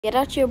Get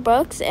out your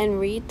books and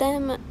read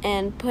them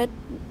and put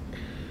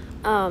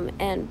them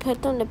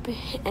to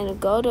and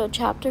go to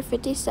chapter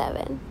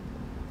 57.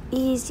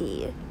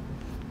 Easy.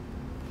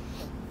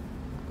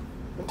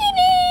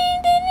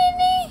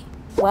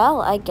 Well,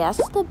 I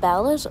guess the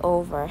bell is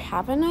over.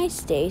 Have a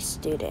nice day,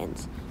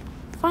 students.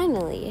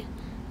 Finally.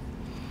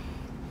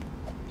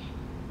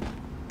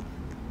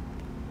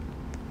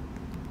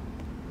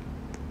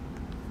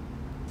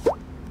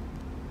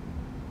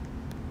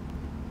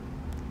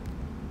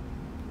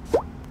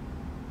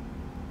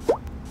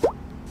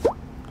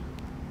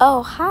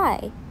 Oh,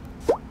 hi.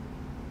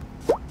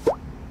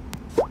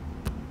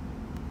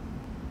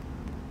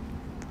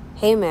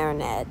 Hey,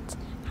 Marinette.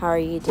 How are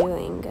you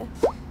doing?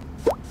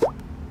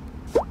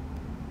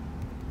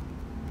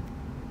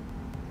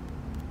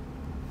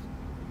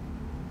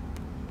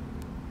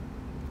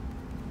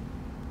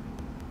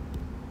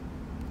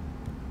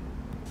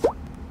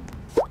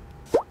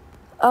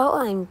 Oh,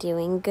 I'm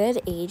doing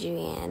good,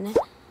 Adrian.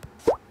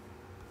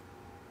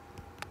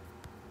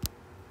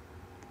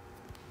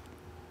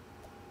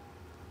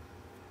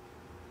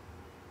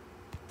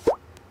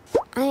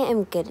 I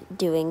am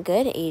doing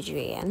good,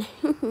 Adrian.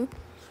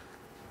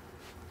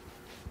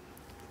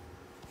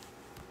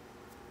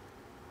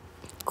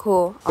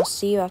 Cool. I'll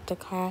see you after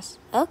class.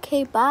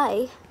 Okay,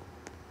 bye.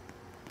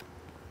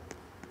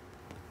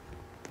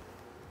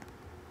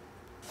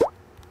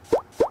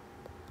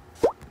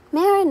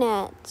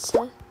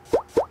 Marinette.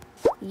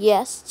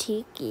 Yes,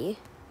 Tiki.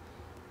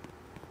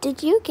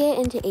 Did you get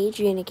into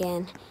Adrian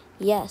again?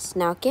 Yes,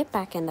 now get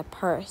back in the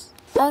purse.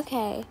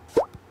 Okay.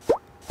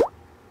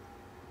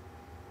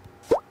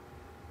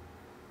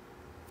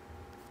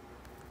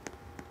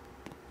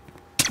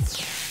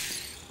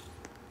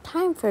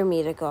 Time for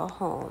me to go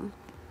home.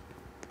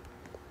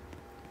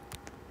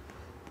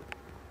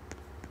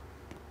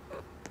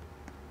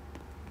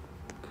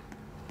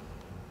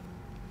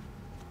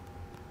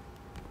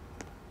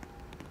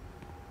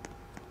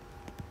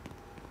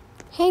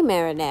 Hey,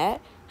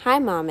 Marinette. Hi,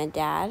 Mom and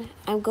Dad.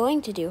 I'm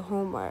going to do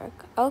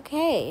homework.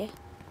 Okay.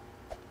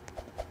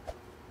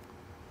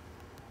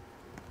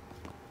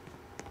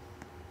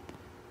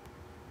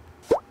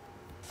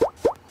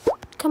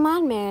 Come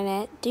on,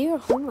 Marinette. Do your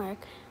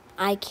homework.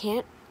 I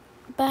can't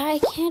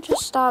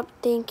just stop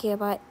thinking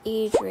about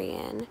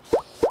Adrian.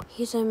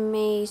 He's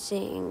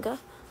amazing.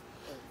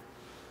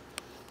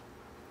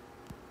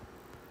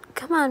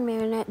 Come on,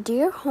 Marinette. Do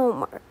your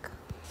homework.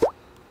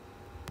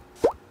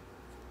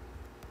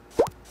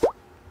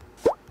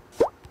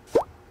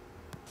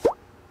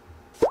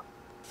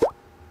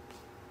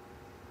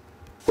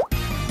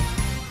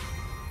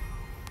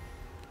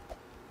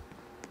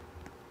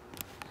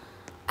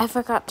 I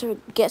forgot to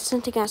get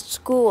something at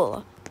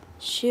school.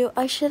 Shoot,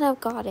 I should have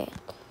got it.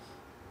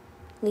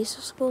 At least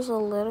the school's a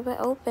little bit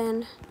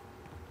open.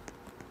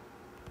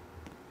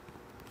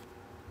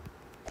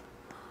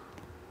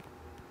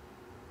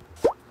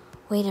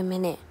 Wait a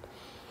minute.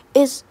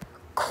 Is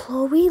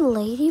Chloe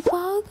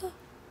Ladybug?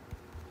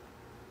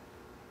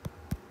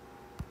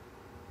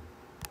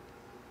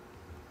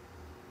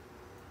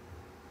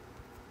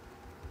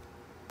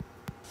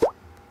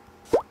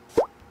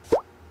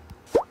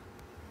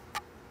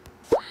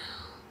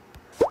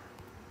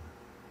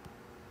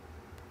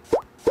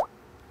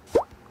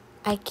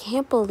 I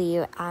can't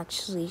believe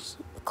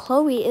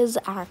Chloe is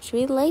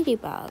actually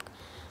Ladybug.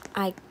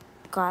 I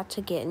got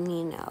to get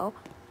Nino.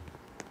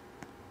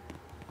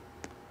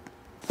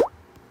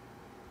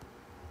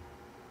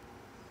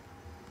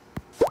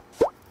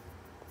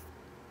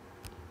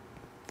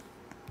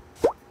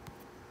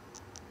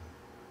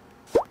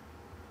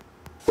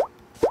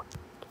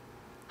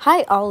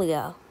 Hi,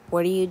 Alia.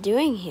 What are you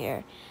doing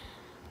here?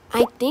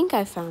 I think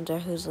I found her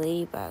who's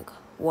Ladybug.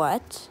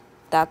 What?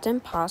 That's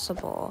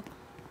impossible.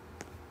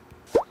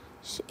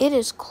 It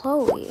is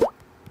Chloe.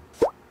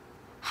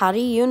 How do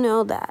you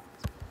know that?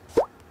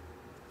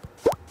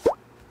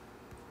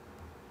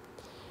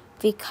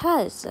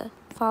 Because,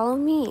 follow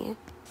me.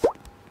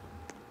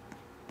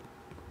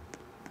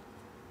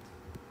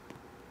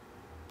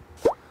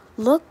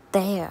 Look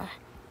there.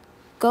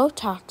 Go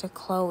talk to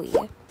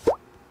Chloe.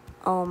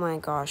 Oh my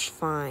gosh,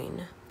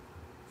 fine.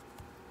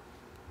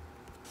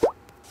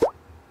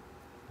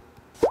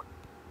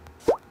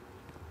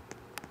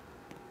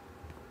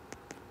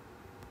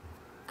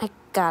 I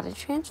gotta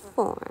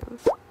transform.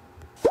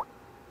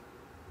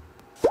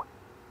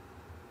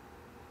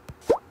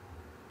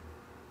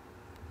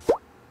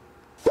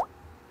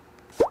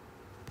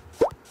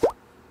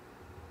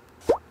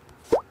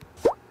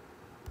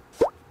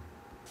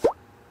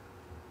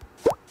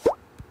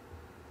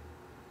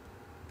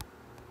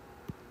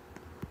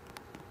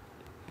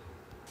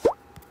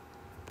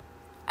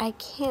 I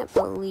can't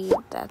believe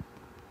that.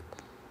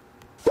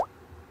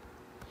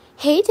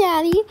 Hey,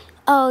 Daddy.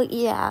 Oh,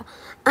 yeah.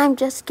 I'm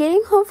just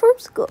getting home from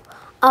school.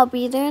 I'll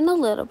be there in a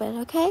little bit,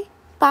 okay?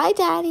 Bye,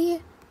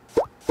 Daddy.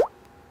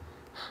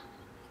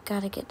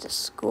 Gotta get to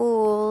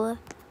school.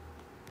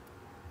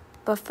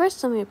 But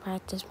first, let me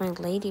practice my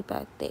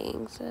ladybug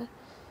things.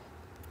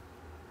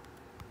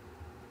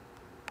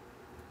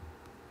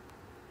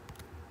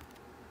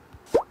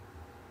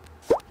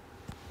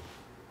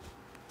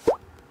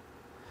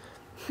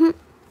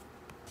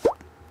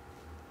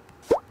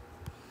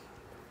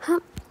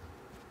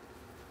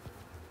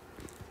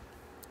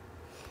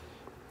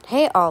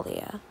 Hey,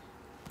 Alia.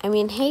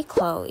 Hey,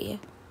 Chloe.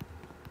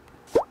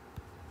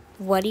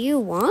 What do you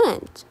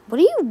want? What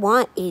do you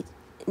want,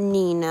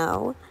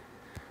 Nino?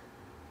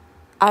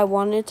 I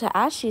wanted to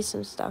ask you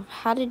some stuff.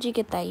 How did you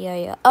get that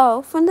yo-yo?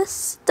 Oh, from the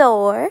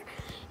store.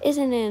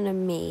 Isn't it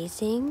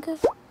amazing?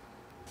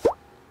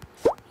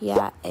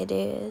 Yeah, it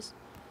is.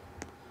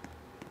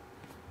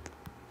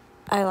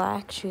 I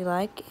actually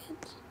like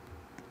it.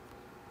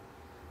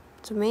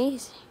 It's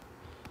amazing.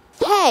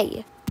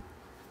 Hey,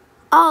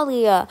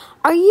 Alia,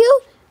 are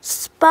you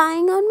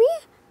spying on me?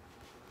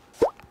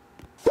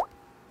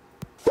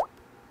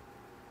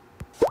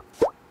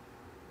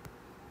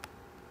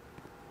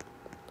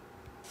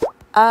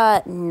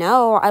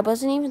 No, I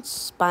wasn't even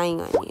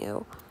spying on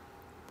you.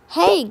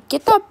 Hey,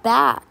 get that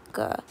back.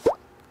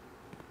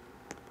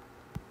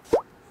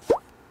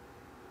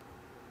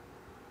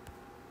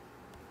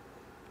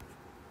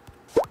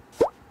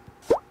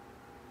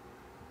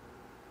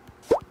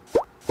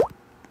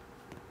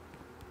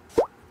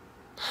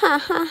 Ha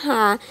ha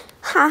ha,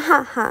 ha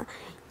ha ha.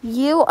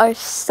 You are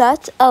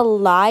such a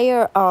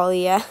liar,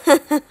 Alia.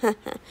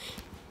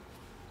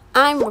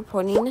 I'm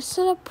reporting this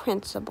to the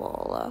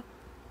principal.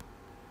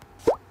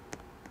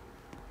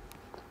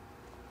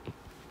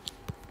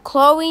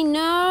 Chloe,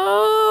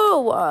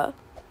 no!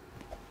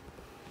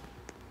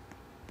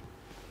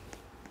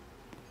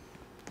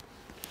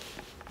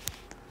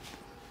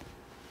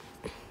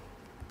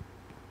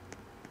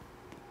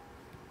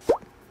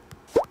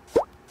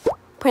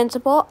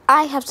 Principal,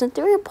 I have sent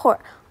the report.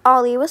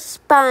 Ollie was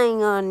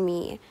spying on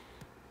me.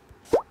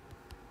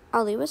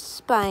 Ollie was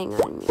spying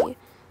on me.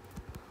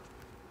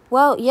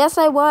 Well, yes,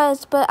 I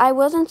was, but I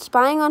wasn't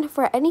spying on her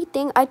for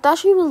anything. I thought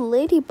she was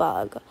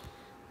Ladybug.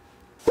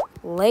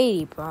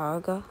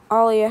 Ladybug?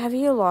 Ollie, have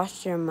you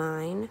lost your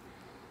mind?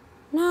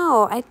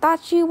 No, I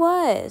thought she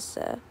was.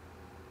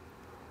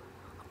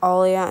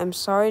 Ollie, I'm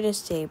sorry to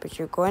say, but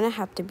you're going to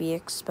have to be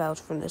expelled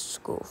from the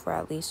school for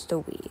at least a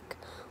week.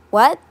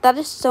 What? That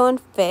is so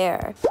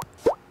unfair.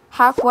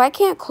 Why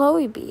can't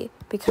Chloe be?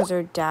 Because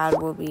her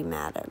dad will be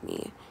mad at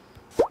me.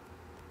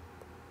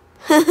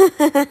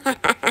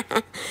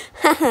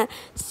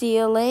 See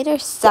you later,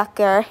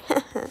 sucker.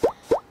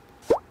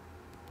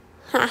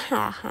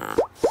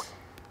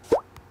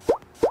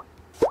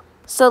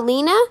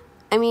 Sabrina,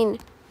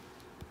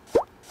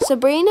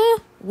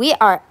 we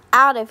are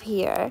out of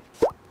here.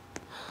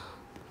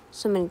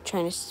 Someone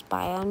trying to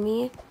spy on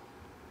me.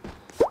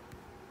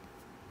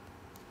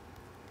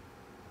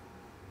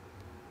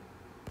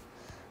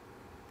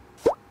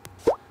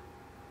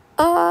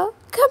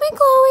 Come in,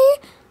 Chloe.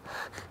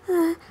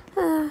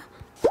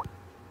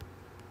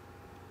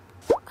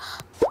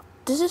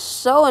 This is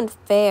so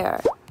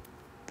unfair.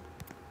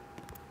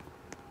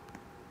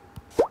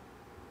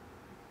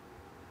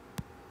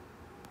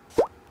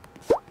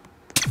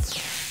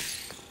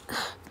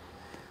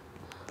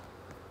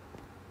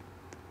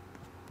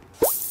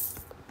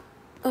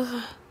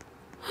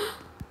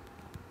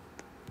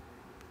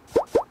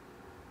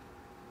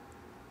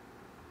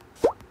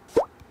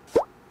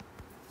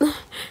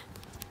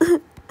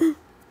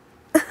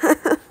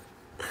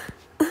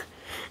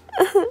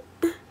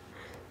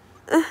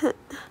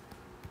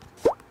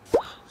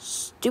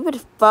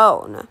 Stupid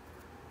phone.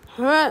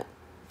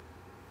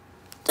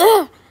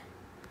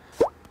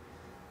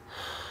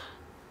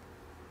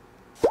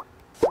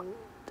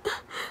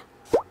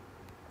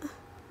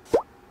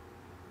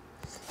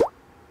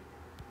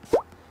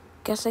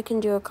 Guess I can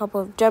do a couple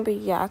of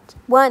jumping jacks.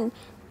 1,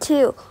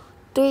 2,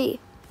 3,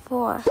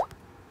 4.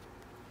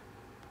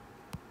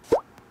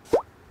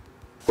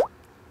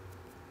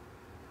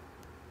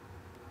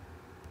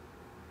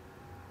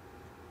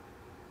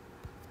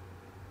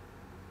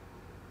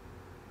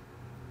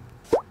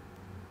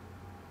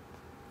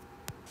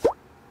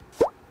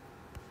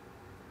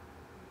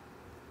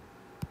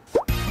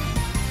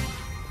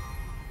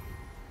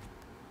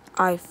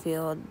 I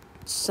feel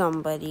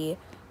somebody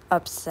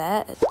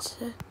upset.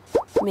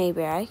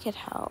 Maybe I could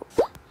help.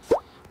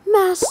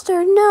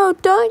 Master, no,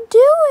 don't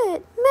do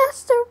it.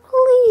 Master,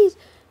 please.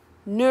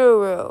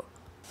 Nuru,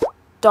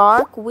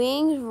 dark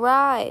wings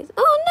rise.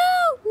 Oh,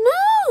 no,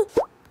 no.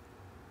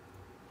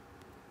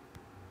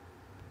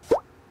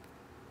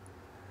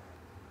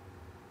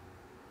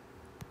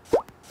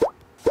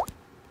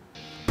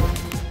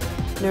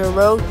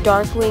 Nuru,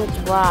 dark wings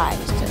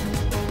rise.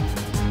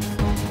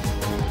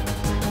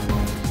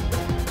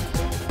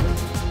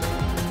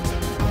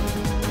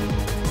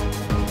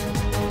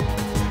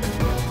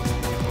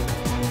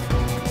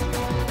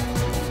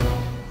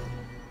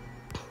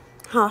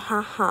 Ha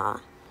ha ha.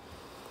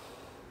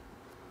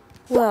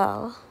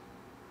 Well,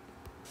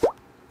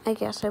 I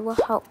guess I will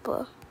help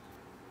her.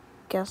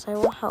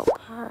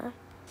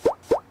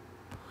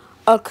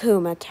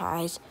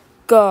 Akumatize,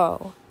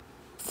 go.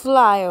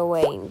 Fly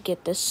away and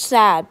get the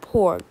sad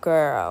poor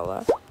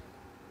girl.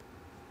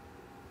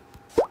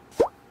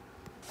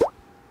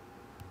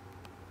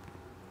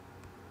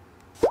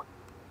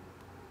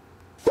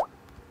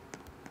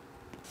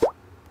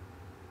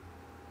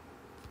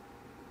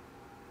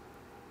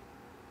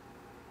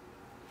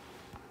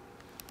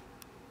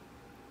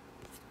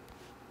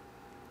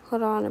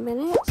 Hold on a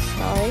minute.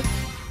 Sorry.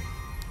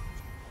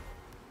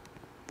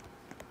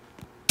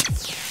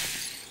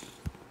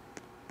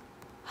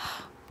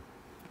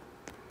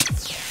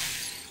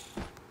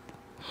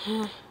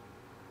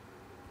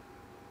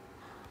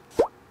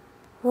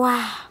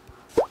 Wow.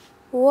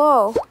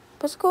 Whoa.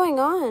 What's going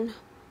on?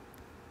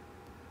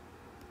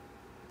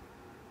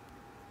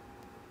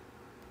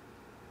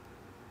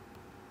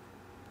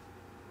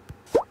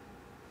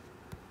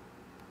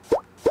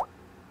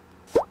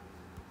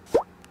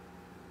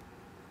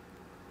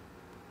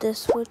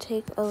 This will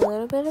take a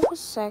little bit of a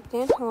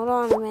second. Hold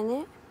on a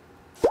minute.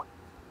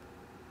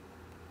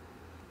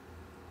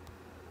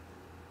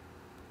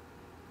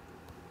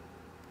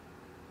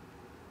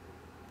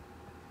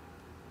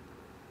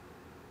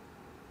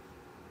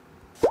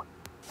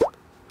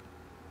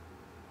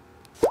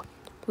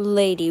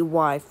 Lady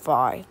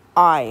Wi-Fi,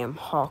 I am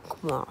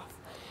Hawkmoth.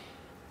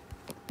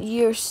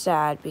 You're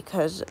sad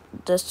because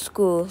the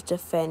school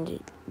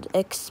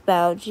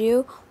expelled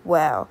you?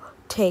 Well,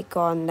 take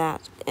on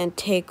that and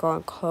take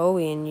on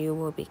Chloe and you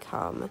will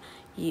become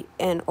you.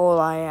 And all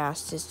I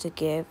asked is to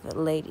give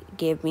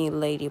me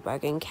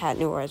Ladybug and Cat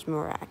Noir's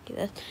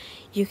Miraculous.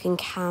 You can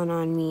count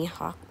on me,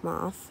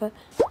 Hawkmoth.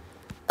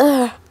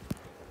 Ugh.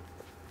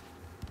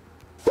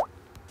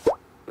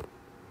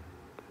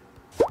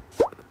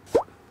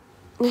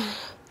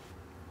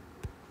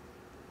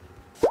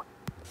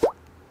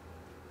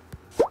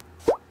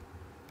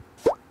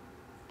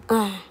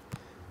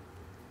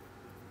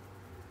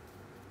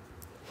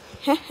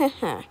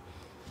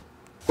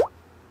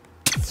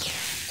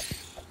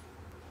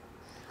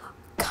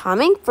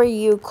 Coming for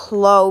you,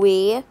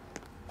 Chloe.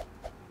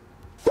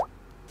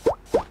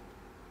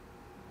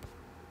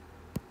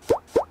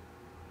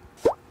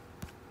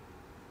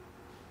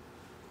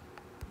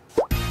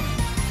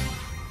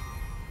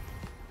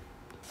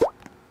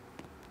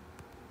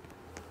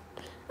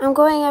 I'm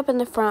going up in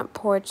the front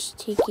porch,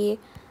 Tiki.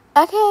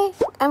 Okay,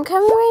 I'm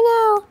coming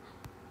right now.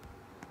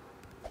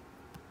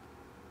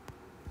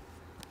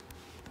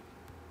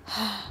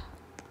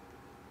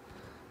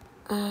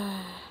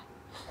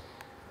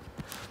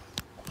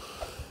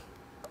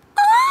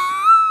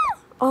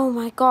 Oh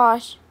my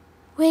gosh.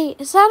 Wait,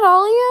 is that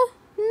Alia?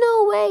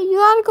 No way, you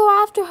gotta go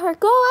after her.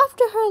 Go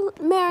after her,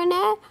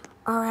 Marinette.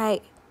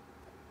 Alright.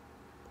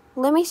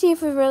 Let me see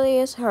if it really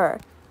is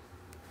her.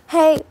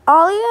 Hey,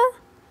 Alia?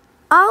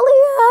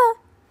 Alia?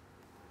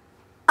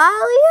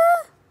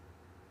 Alia?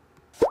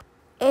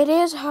 It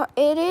is her.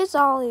 It is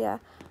Alia.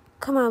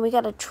 Come on, we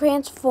gotta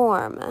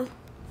transform.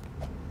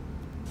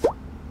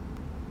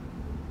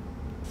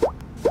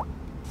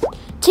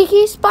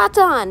 Tiki, spot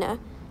on.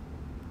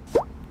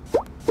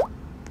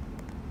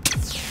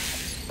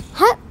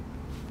 Huh?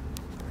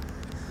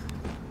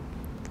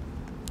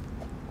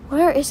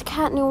 Where is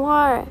Cat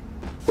Noir?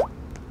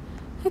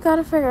 I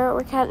gotta figure out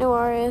where Cat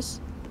Noir is.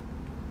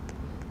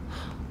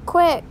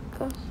 Quick.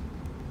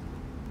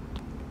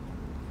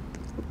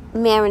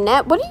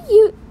 Marinette,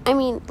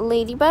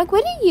 Ladybug,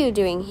 what are you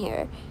doing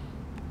here?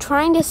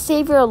 Trying to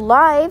save your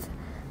life?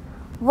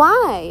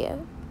 Why?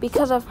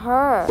 Because of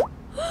her.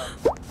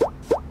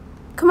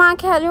 Come on,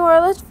 Cat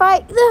Noir, let's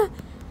fight.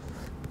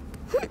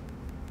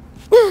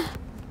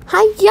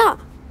 Hiya!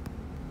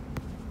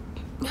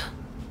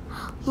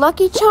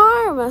 Lucky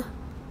Charm.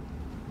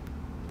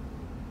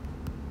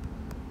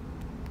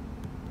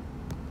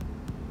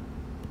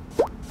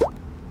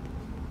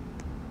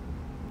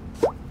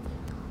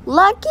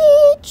 Lucky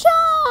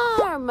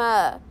Charm.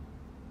 A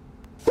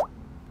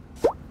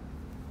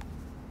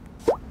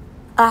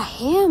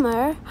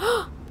hammer?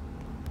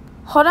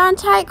 Hold on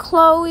tight,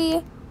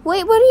 Chloe.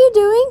 Wait, what are you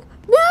doing?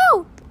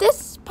 No!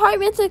 This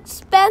apartment's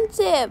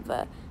expensive.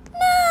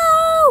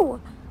 No!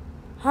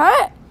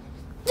 Huh?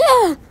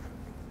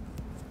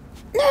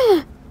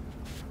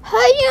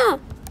 Hiya!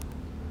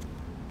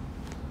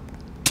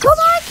 Come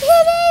on,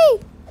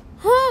 kitty!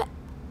 Huh?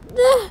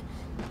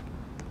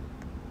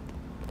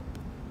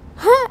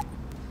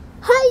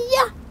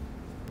 Hiya!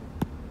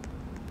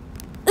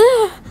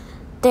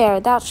 There,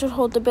 that should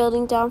hold the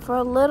building down for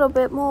a little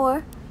bit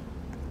more.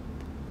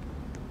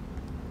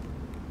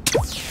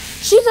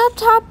 She's up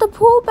top the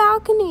pool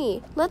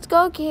balcony. Let's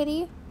go,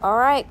 kitty. All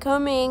right,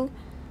 coming.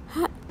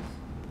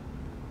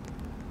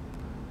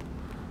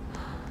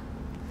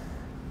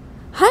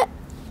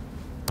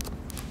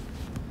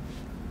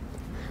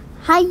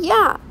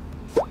 Hiya!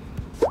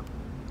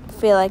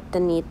 Feel like the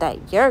need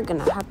that you're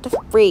gonna have to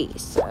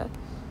freeze.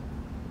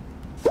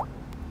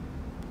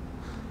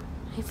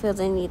 I feel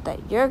the need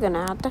that you're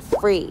gonna have to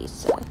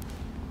freeze.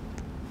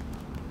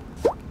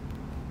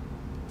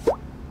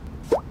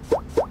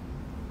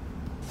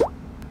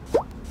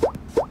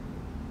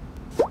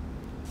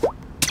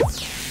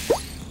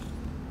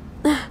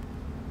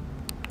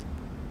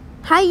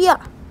 Hiya!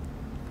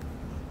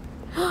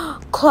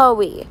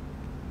 Chloe,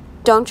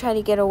 don't try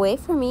to get away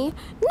from me.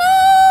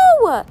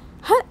 No!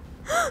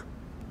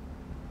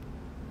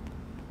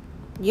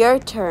 Your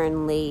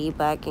turn,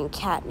 Ladybug and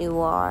Cat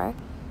Noir.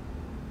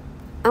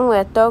 I'm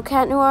gonna throw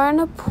Cat Noir in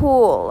a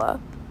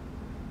pool.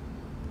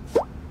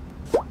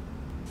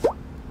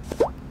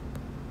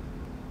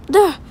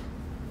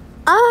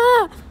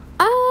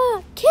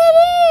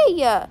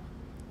 Hi!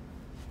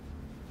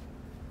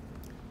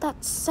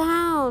 That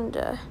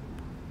sound.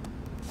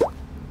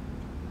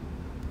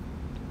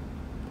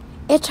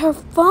 It's her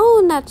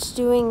phone that's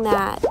doing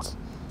that.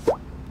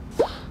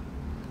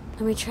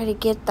 Let me try to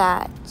get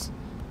that.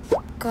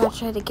 Gotta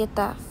try to get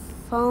that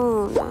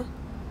phone. But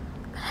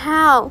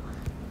how?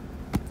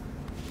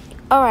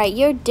 Alright,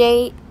 your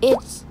date,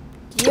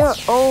 you're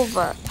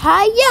over.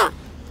 Hiya!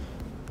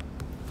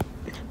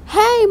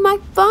 Hey, my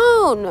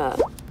phone!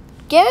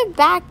 Give it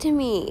back to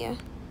me.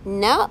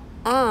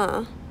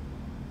 Nuh-uh.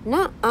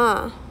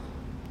 Nuh-uh.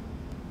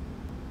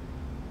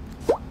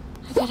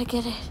 I gotta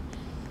get it.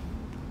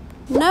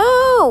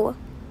 No!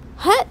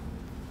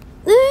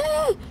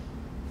 Hiya!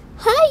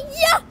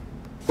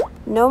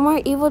 No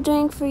more evil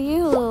doing for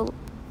you, little...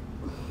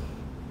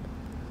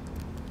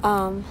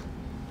 No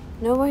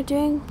more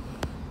doing...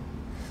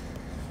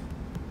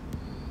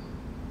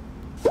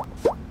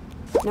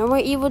 No more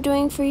evil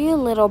doing for you,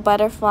 little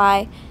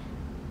butterfly.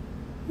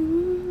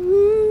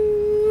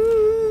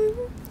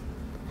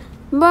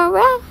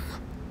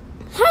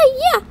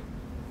 Hiya!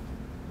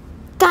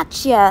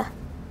 Gotcha!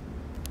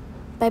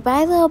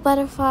 Bye-bye, little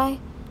butterfly.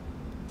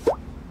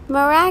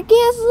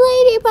 Miraculous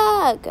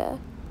ladybug!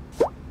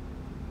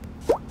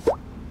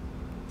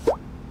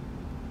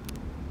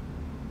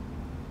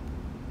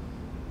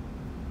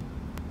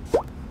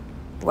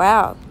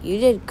 Wow, you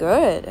did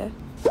good.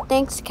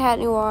 Thanks, Cat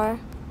Noir.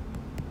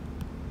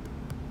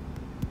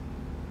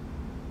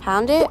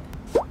 Pound it?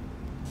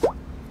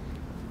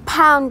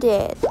 Pound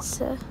it.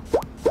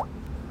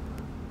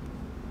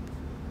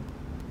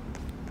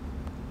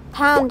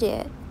 Pound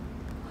it.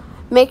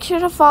 Make sure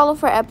to follow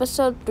for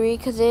episode 3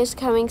 because it is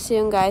coming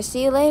soon, guys.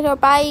 See you later.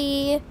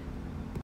 Bye.